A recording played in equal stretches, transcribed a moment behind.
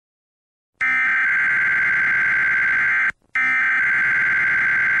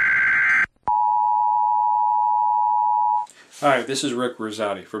Hi, this is Rick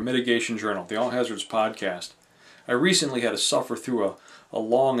Rosati for Mitigation Journal, the All Hazards podcast. I recently had to suffer through a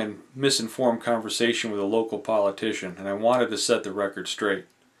long and misinformed conversation with a local politician, and I wanted to set the record straight.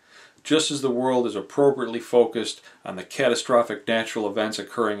 Just as the world is appropriately focused on the catastrophic natural events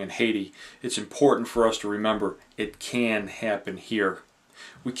occurring in Haiti, it's important for us to remember it can happen here.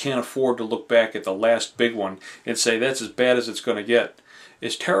 We can't afford to look back at the last big one and say that's as bad as it's going to get.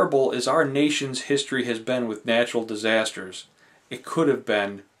 As terrible as our nation's history has been with natural disasters, it could have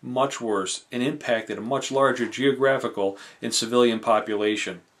been much worse and impacted a much larger geographical and civilian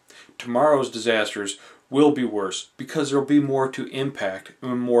population. Tomorrow's disasters will be worse because there will be more to impact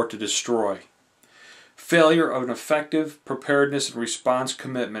and more to destroy. Failure of an effective preparedness and response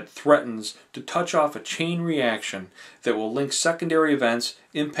commitment threatens to touch off a chain reaction that will link secondary events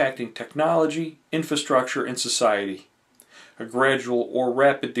impacting technology, infrastructure, and society. A gradual or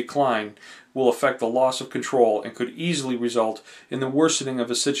rapid decline will affect the loss of control and could easily result in the worsening of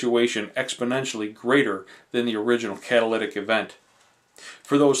a situation exponentially greater than the original catalytic event.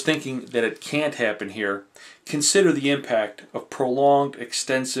 For those thinking that it can't happen here, consider the impact of prolonged,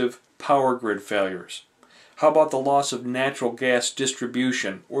 extensive power grid failures. How about the loss of natural gas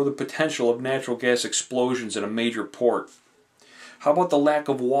distribution or the potential of natural gas explosions in a major port? How about the lack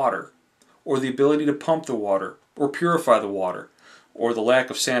of water, or the ability to pump the water, or purify the water, or the lack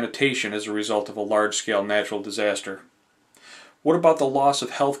of sanitation as a result of a large-scale natural disaster? What about the loss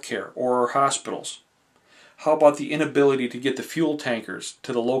of health care or our hospitals? How about the inability to get the fuel tankers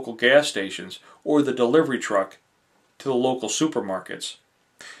to the local gas stations or the delivery truck to the local supermarkets?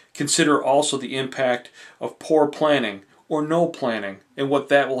 Consider also the impact of poor planning or no planning and what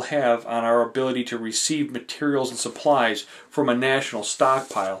that will have on our ability to receive materials and supplies from a national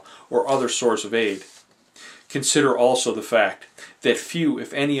stockpile or other source of aid. Consider also the fact that few,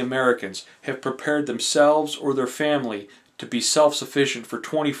 if any, Americans have prepared themselves or their family to be self-sufficient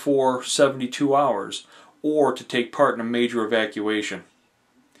for 72 hours or to take part in a major evacuation.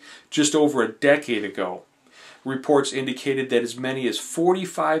 Just over a decade ago, reports indicated that as many as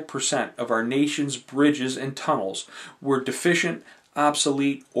 45% of our nation's bridges and tunnels were deficient,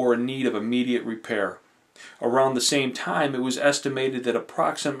 obsolete, or in need of immediate repair. Around the same time, it was estimated that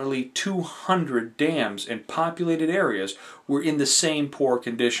approximately 200 dams in populated areas were in the same poor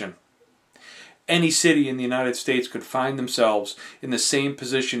condition. Any city in the United States could find themselves in the same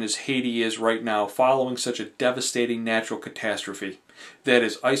position as Haiti is right now following such a devastating natural catastrophe that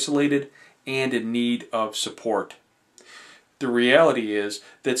is isolated and in need of support. The reality is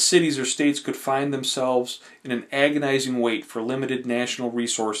that cities or states could find themselves in an agonizing wait for limited national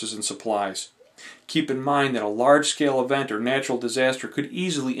resources and supplies. Keep in mind that a large-scale event or natural disaster could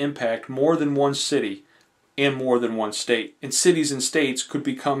easily impact more than one city and more than one state, and cities and states could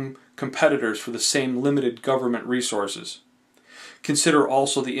become competitors for the same limited government resources. Consider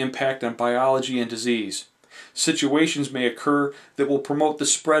also the impact on biology and disease. Situations may occur that will promote the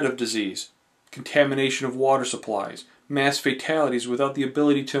spread of disease, contamination of water supplies, mass fatalities without the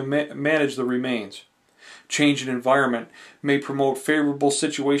ability to manage the remains. Change in environment may promote favorable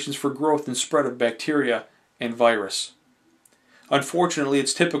situations for growth and spread of bacteria and virus. Unfortunately,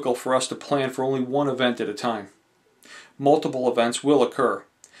 it's typical for us to plan for only one event at a time. Multiple events will occur.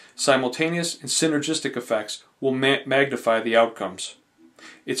 Simultaneous and synergistic effects will magnify the outcomes.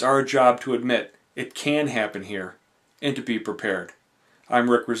 It's our job to admit it can happen here and to be prepared. I'm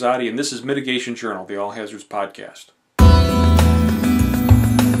Rick Rosati, and this is Mitigation Journal, the All Hazards podcast.